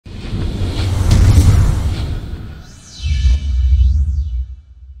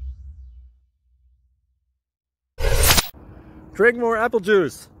Drink more apple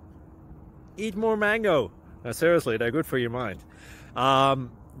juice. Eat more mango. No, seriously, they're good for your mind.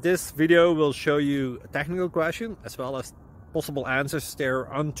 This video will show you a technical question as well as possible answers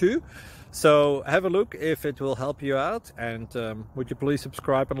thereunto. So have a look if it will help you out, and would you please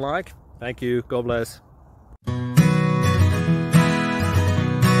subscribe and like? Thank you. God bless.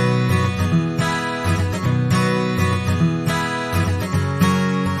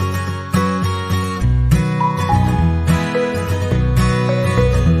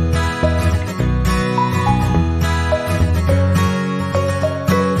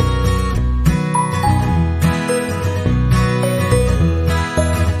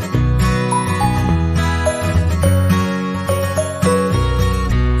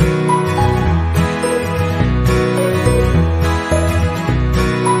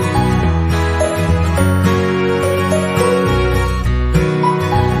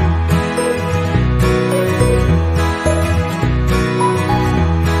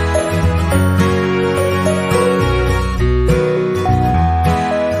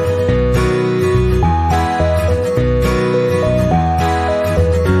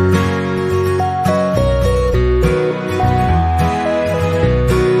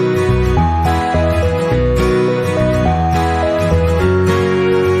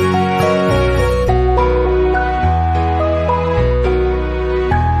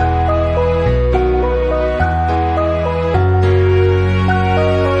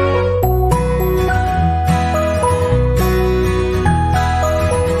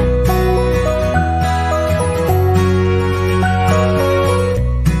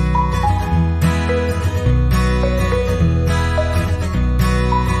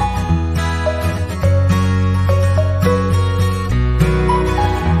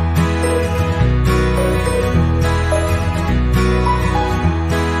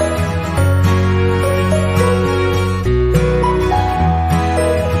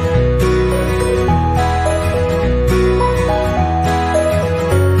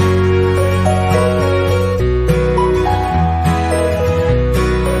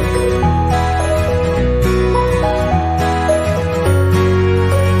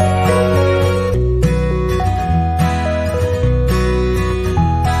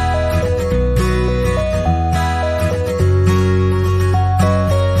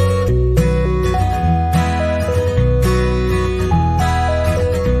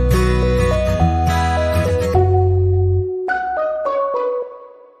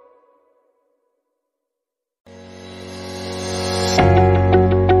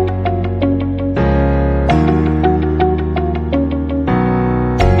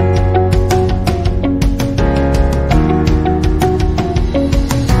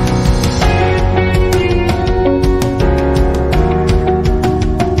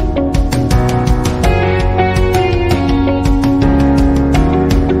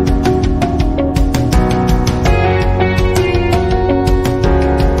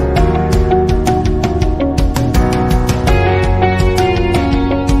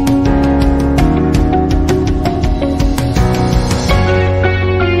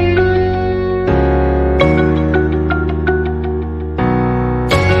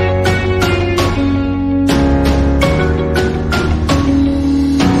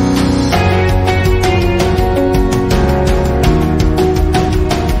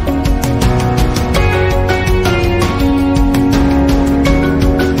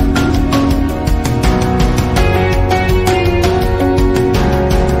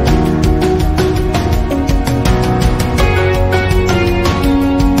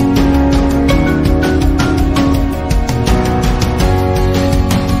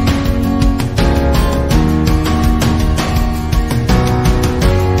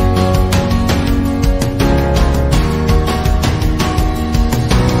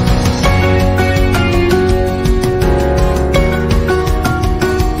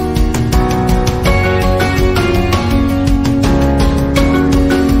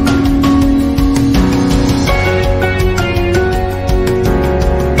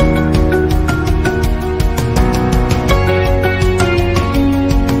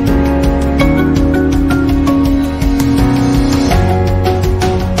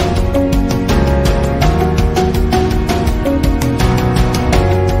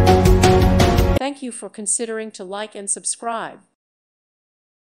 Thank you for considering to like and subscribe.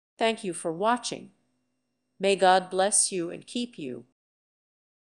 Thank you for watching. May God bless you and keep you.